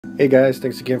Hey guys,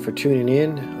 thanks again for tuning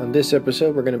in. On this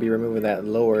episode, we're going to be removing that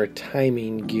lower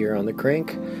timing gear on the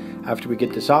crank. After we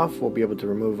get this off, we'll be able to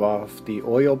remove off the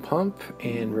oil pump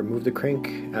and remove the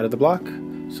crank out of the block.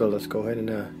 So let's go ahead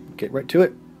and get right to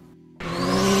it.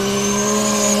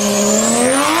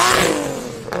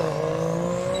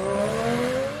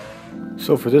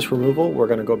 So for this removal, we're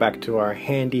going to go back to our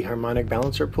handy harmonic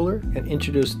balancer puller and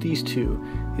introduce these two.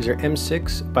 These are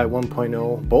M6 by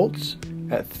 1.0 bolts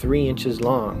at 3 inches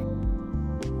long.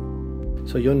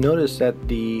 So you'll notice that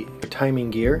the timing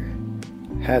gear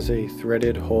has a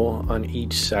threaded hole on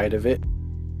each side of it.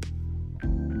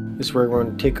 This is where we're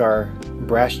going to take our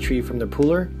brass tree from the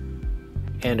puller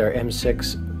and our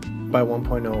M6 by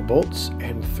 1.0 bolts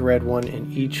and thread one in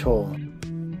each hole.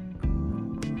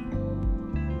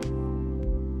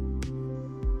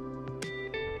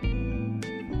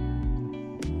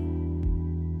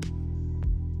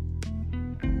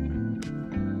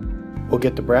 We'll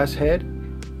get the brass head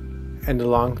and the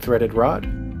long threaded rod.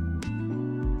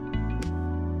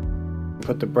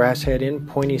 Put the brass head in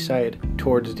pointy side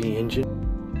towards the engine.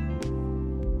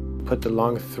 Put the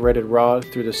long threaded rod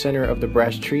through the center of the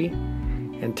brass tree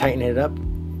and tighten it up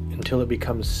until it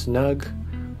becomes snug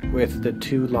with the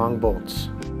two long bolts.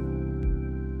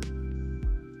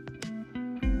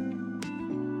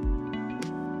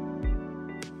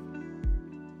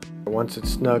 Once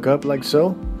it's snug up like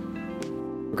so,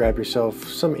 grab yourself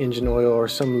some engine oil or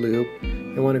some lube.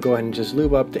 You want to go ahead and just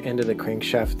lube up the end of the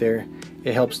crankshaft there.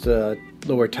 It helps the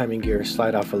lower timing gear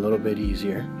slide off a little bit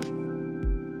easier.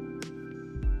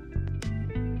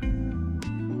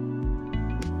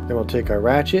 Then we'll take our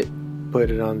ratchet, put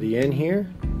it on the end here,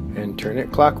 and turn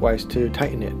it clockwise to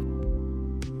tighten it.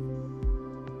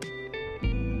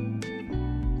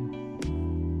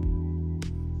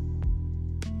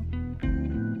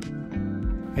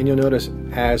 And you'll notice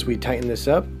as we tighten this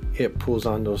up, it pulls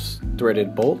on those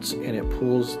threaded bolts and it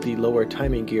pulls the lower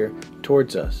timing gear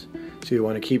towards us. So you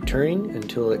want to keep turning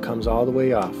until it comes all the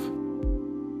way off.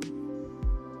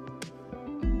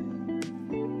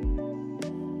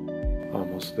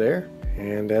 Almost there.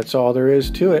 And that's all there is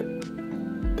to it.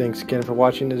 Thanks again for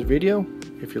watching this video.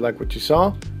 If you like what you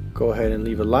saw, go ahead and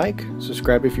leave a like.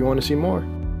 Subscribe if you want to see more.